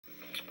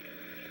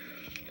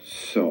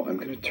So I'm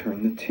going to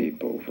turn the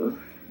tape over,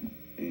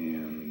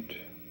 and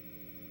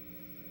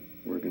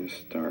we're going to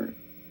start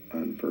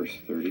on verse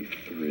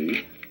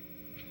 33.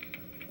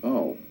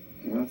 Oh,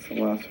 well, that's the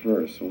last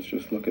verse. Let's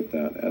just look at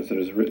that. As it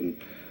is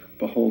written,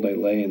 "Behold, I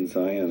lay in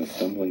Zion a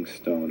stumbling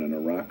stone and a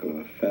rock of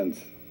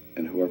offense,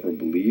 and whoever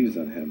believes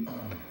on him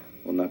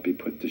will not be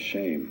put to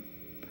shame."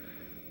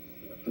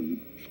 I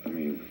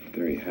mean,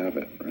 there you have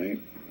it, right?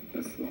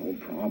 That's the whole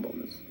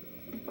problem, is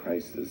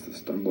Christ is the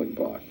stumbling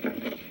block.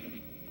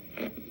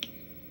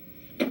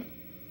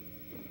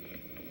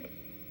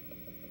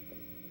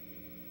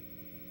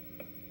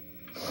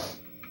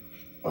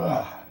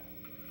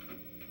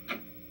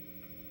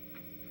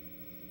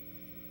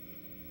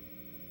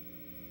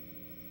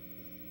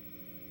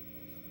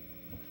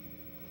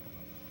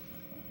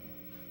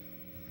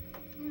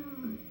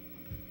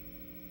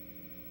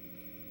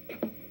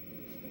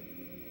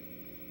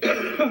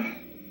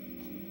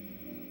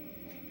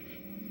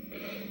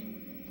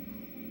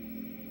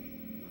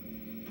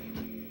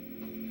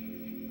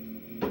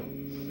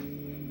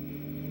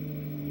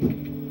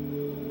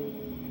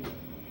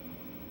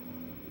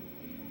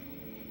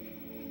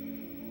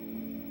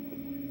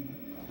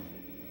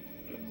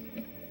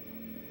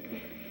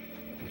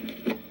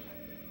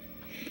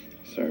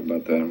 Sorry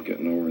about that, I'm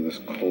getting over this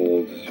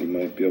cold, as you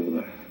might be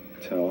able to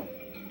tell.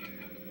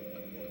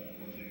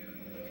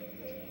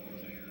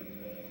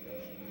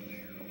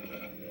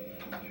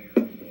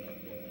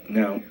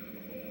 Now,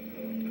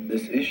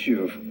 this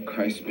issue of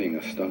Christ being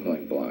a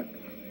stumbling block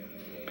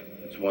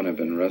is one I've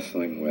been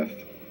wrestling with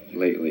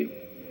lately.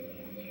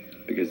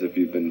 Because if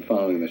you've been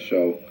following the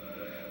show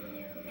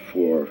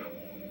for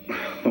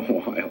a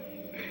while,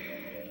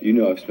 you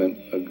know I've spent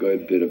a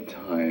good bit of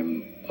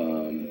time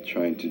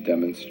trying to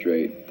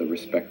demonstrate the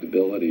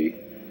respectability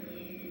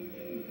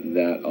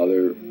that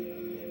other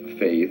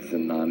faiths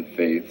and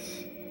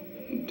non-faiths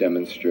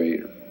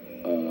demonstrate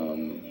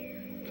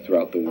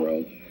throughout the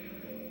world,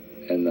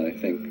 and that I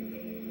think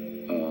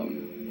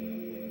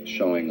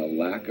showing a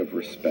lack of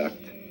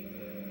respect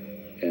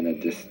and a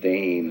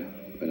disdain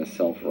and a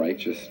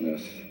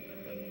self-righteousness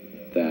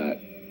that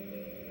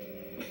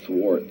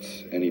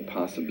thwarts any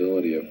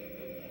possibility of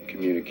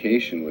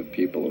communication with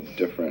people of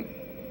different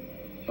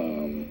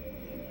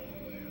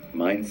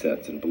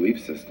mindsets and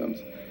belief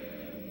systems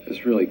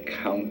is really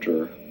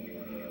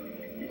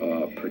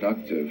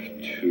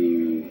counterproductive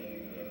to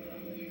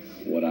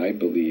what I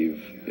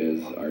believe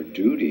is our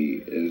duty,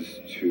 is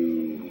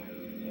to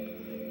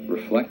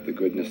reflect the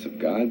goodness of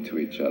God to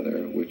each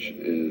other, which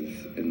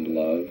is in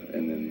love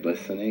and in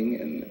listening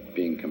and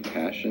being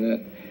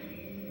compassionate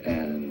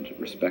and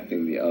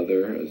respecting the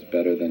other as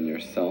better than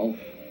yourself,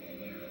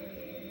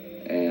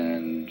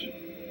 and,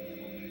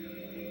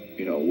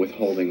 you know,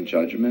 withholding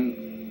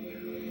judgment.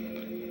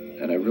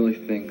 And I really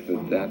think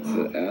that that's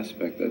an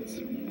aspect that's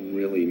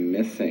really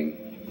missing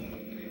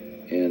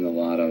in a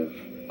lot of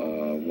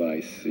what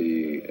I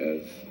see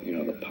as, you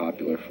know, the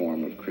popular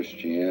form of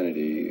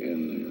Christianity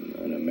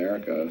in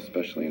America,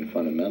 especially in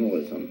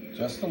fundamentalism.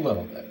 Just a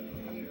little bit.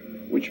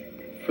 Which,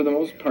 for the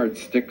most part,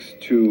 sticks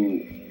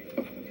to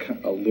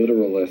a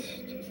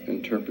literalist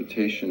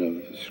interpretation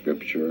of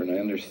Scripture, and I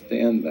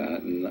understand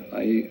that, and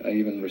I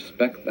even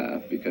respect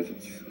that, because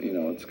it's, you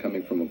know, it's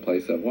coming from a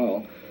place of,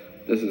 well,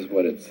 this is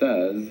what it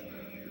says,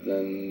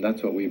 then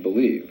that's what we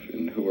believe,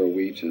 and who are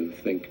we to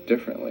think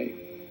differently?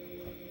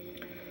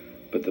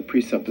 But the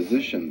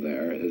presupposition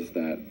there is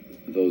that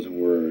those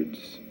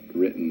words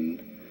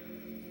written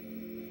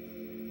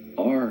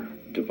are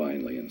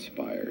divinely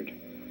inspired,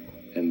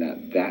 and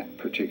that that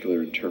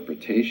particular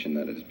interpretation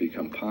that has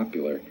become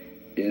popular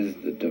is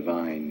the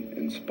divine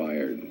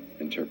inspired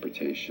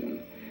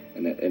interpretation,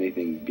 and that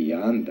anything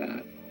beyond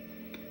that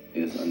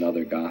is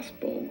another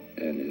gospel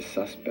and is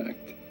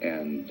suspect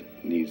and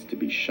needs to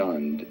be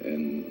shunned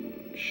and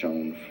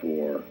shown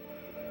for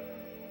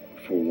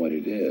what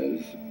it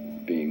is,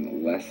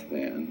 being less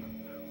than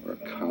or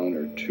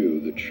counter to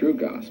the true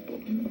gospel,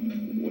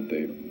 what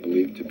they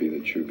believe to be the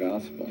true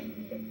gospel.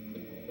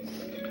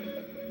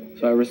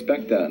 So I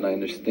respect that and I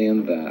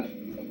understand that,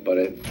 but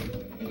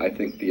I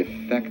think the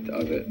effect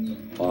of it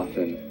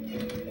often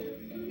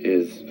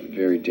is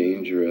very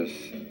dangerous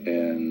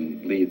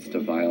and leads to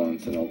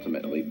violence and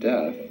ultimately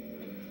death.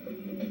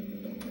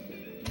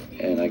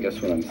 And I guess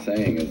what I'm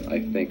saying is,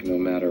 I think no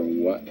matter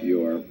what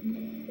your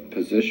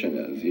position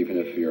is, even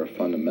if you're a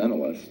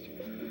fundamentalist,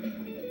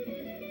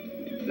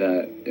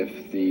 that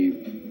if the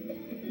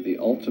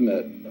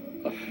ultimate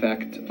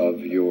effect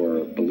of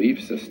your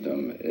belief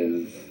system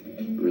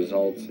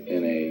results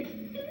in a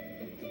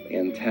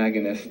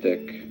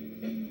antagonistic,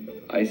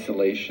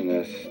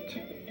 isolationist,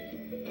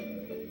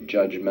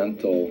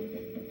 judgmental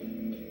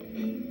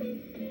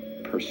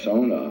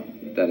persona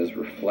that is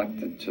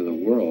reflected to the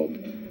world,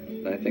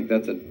 and I think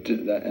that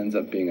ends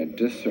up being a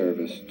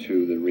disservice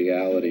to the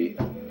reality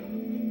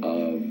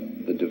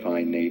of the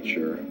divine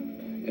nature,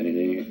 and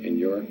in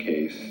your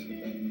case,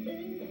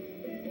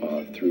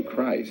 through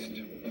Christ.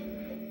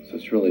 So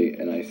it's really,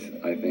 and I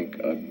think,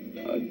 a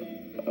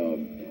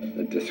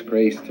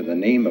disgrace to the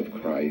name of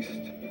Christ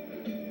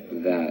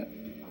that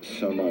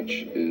so much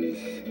is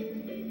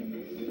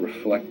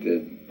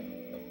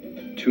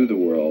reflected to the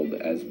world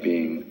as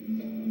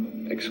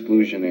being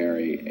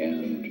exclusionary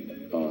and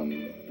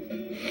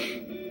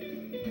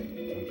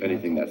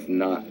anything that's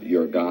not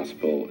your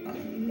gospel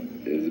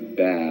is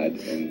bad,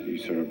 and you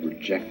sort of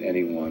reject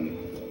anyone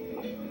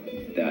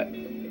that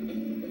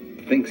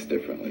thinks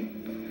differently.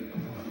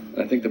 And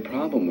I think the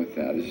problem with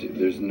that is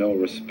there's no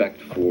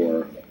respect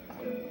for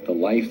the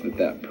life that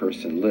that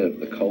person lived,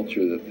 the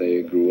culture that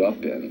they grew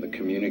up in, the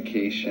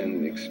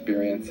communication, the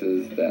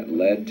experiences that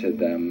led to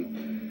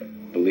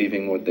them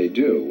believing what they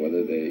do,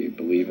 whether they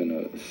believe in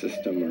a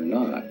system or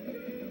not.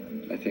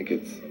 I think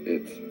it's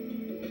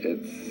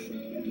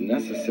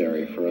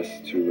necessary for us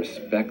to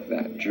respect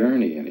that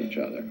journey in each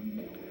other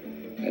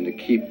and to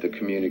keep the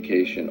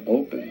communication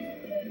open,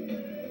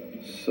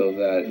 so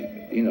that,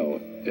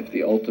 if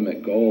the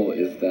ultimate goal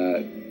is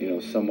that,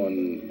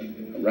 someone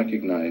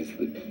recognize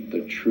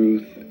the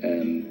truth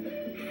and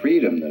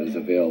freedom that is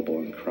available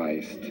in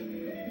Christ,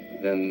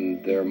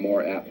 then they're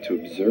more apt to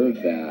observe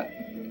that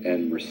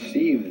and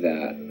receive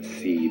that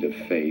seed of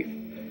faith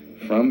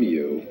from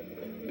you,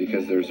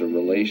 because there's a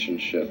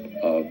relationship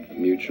of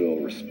mutual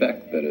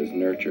respect that is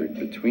nurtured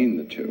between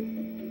the two.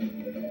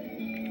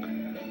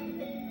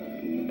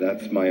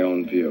 That's my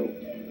own view.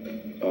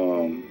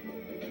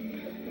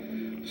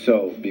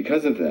 So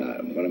because of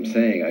that, what I'm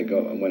saying, I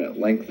went at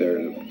length there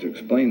to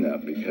explain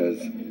that,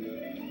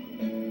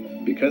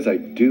 because I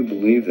do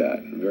believe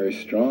that very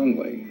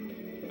strongly.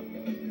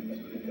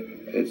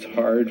 It's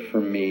hard for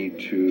me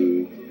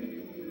to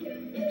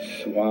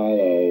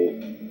swallow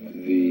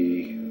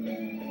the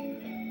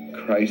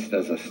Christ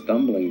as a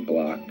stumbling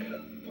block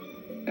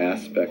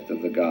aspect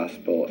of the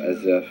gospel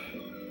as if,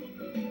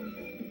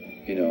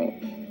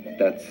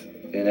 that's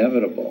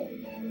inevitable.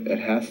 It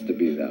has to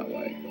be that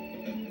way.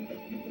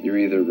 You're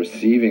either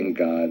receiving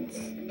God's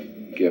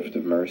gift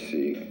of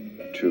mercy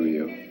to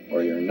you,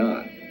 or you're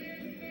not.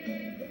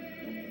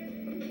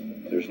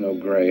 There's no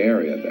gray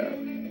area there.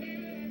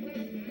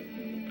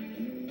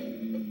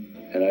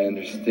 And I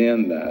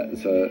understand that.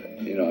 So,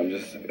 I'm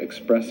just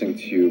expressing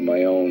to you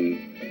my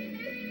own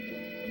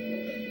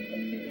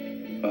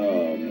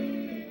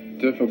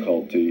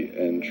difficulty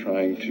in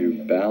trying to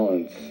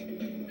balance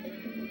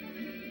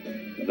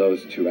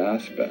those two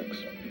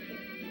aspects.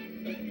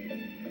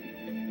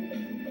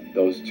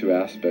 Those two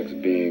aspects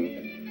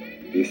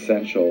being the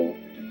essential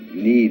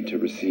need to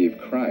receive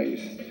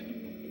Christ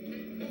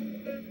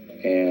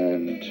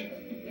and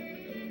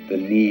the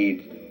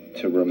need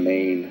to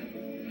remain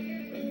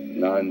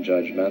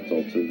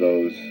non-judgmental to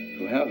those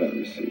who haven't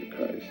received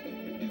Christ.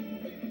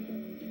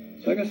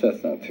 So I guess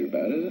that's not too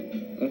bad, is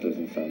it? That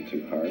doesn't sound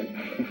too hard.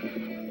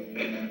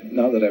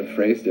 Now that I've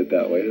phrased it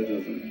that way,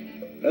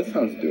 that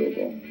sounds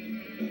doable.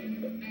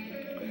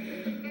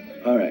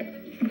 All right.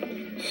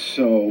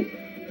 So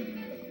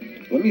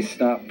let me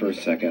stop for a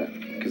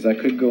second, because I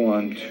could go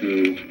on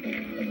to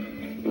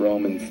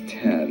Romans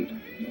 10.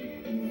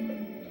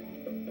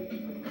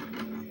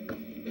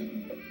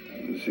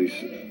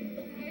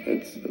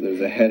 There's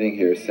a heading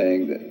here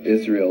saying that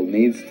Israel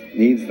needs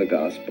the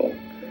gospel,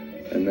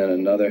 and then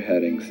another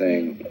heading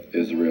saying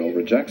Israel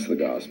rejects the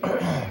gospel.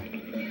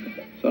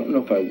 So I don't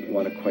know if I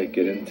want to quite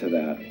get into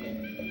that.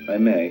 I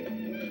may,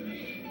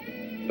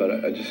 but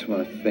I just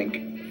want to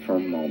think for a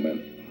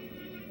moment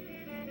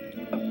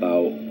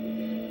about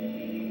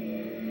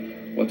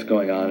what's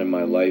going on in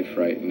my life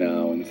right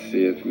now and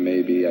see if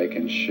maybe I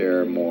can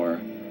share more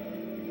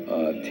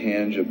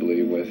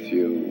tangibly with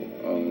you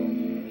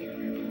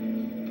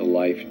the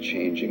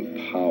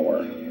life-changing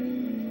power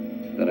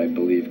that I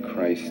believe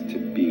Christ to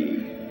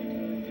be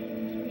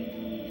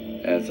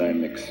as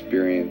I'm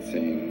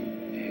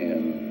experiencing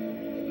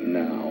Him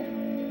now,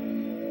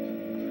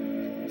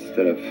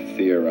 instead of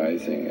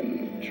theorizing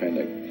and trying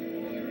to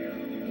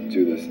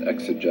do this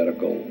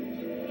exegetical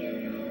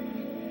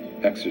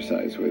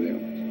exercise with you.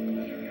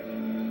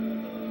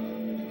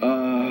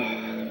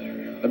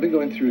 I've been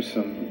going through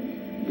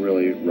some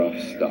really rough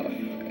stuff,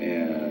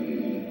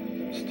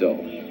 and still.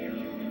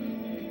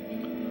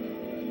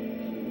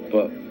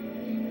 But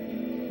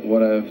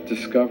what I've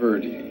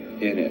discovered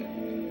in it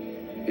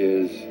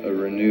is a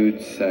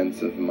renewed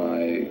sense of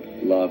my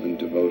love and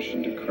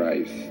devotion to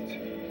Christ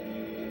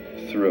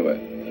through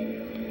it.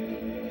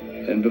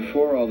 And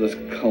before all this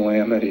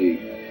calamity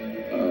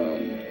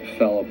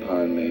fell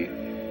upon me,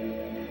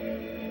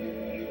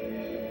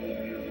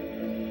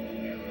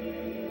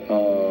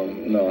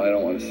 no, I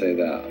don't want to say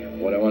that.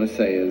 What I want to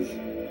say is,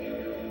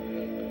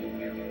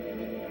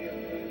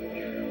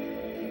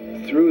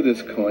 through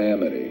this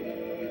calamity,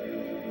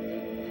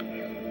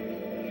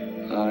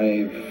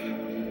 I've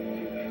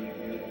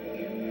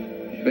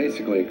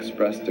basically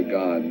expressed to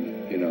God,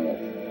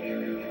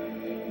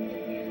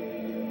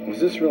 was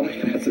this really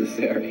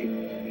necessary?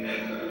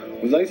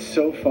 Was I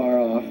so far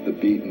off the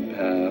beaten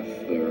path,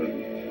 or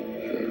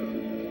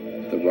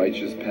the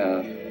righteous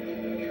path,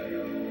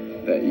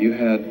 that you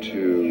had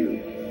to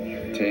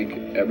take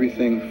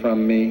everything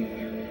from me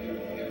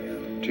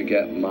to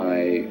get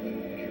my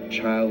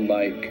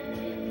childlike,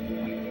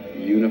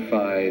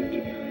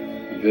 unified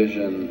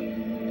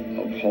vision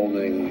of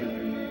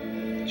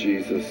holding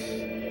Jesus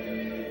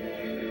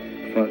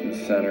front and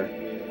center?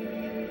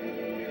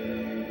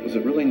 Was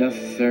it really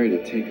necessary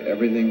to take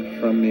everything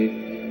from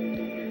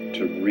me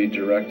to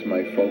redirect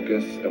my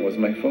focus? And was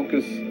my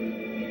focus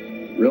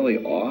really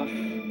off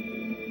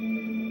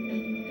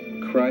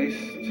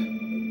Christ?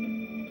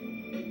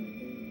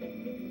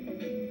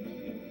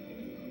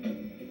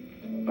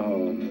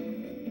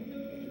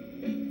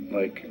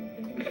 Like,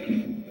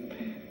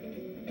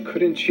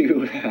 couldn't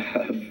you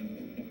have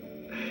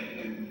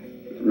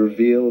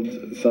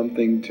revealed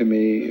something to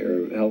me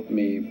or helped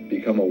me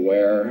become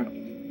aware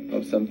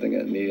of something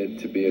that needed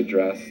to be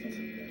addressed?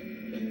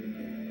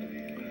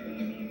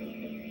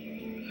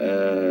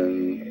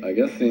 And I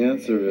guess the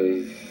answer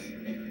is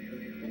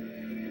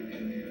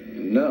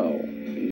no.